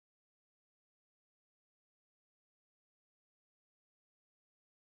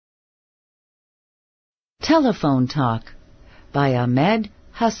Telephone Talk by Ahmed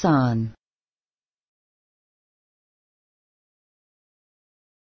Hassan.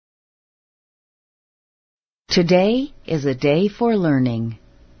 Today is a day for learning.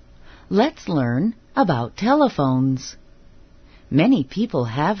 Let's learn about telephones. Many people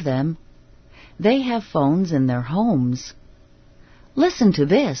have them. They have phones in their homes. Listen to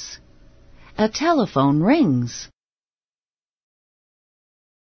this. A telephone rings.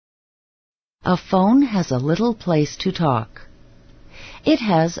 A phone has a little place to talk. It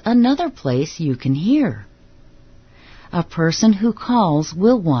has another place you can hear. A person who calls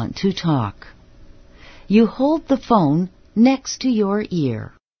will want to talk. You hold the phone next to your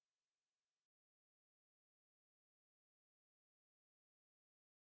ear.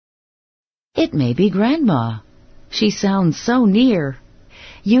 It may be Grandma. She sounds so near.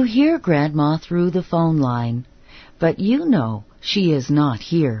 You hear Grandma through the phone line, but you know she is not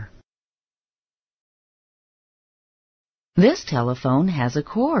here. This telephone has a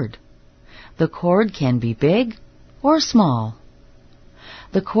cord. The cord can be big or small.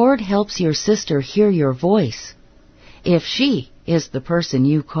 The cord helps your sister hear your voice, if she is the person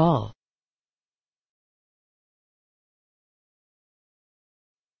you call.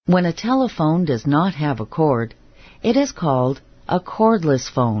 When a telephone does not have a cord, it is called a cordless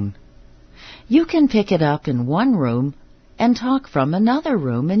phone. You can pick it up in one room and talk from another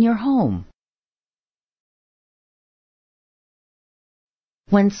room in your home.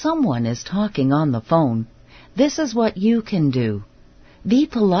 When someone is talking on the phone, this is what you can do. Be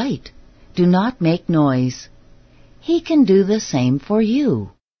polite. Do not make noise. He can do the same for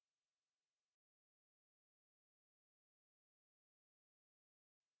you.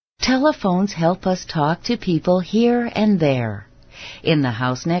 Telephones help us talk to people here and there, in the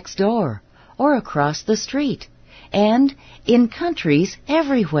house next door, or across the street, and in countries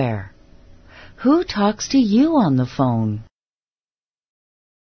everywhere. Who talks to you on the phone?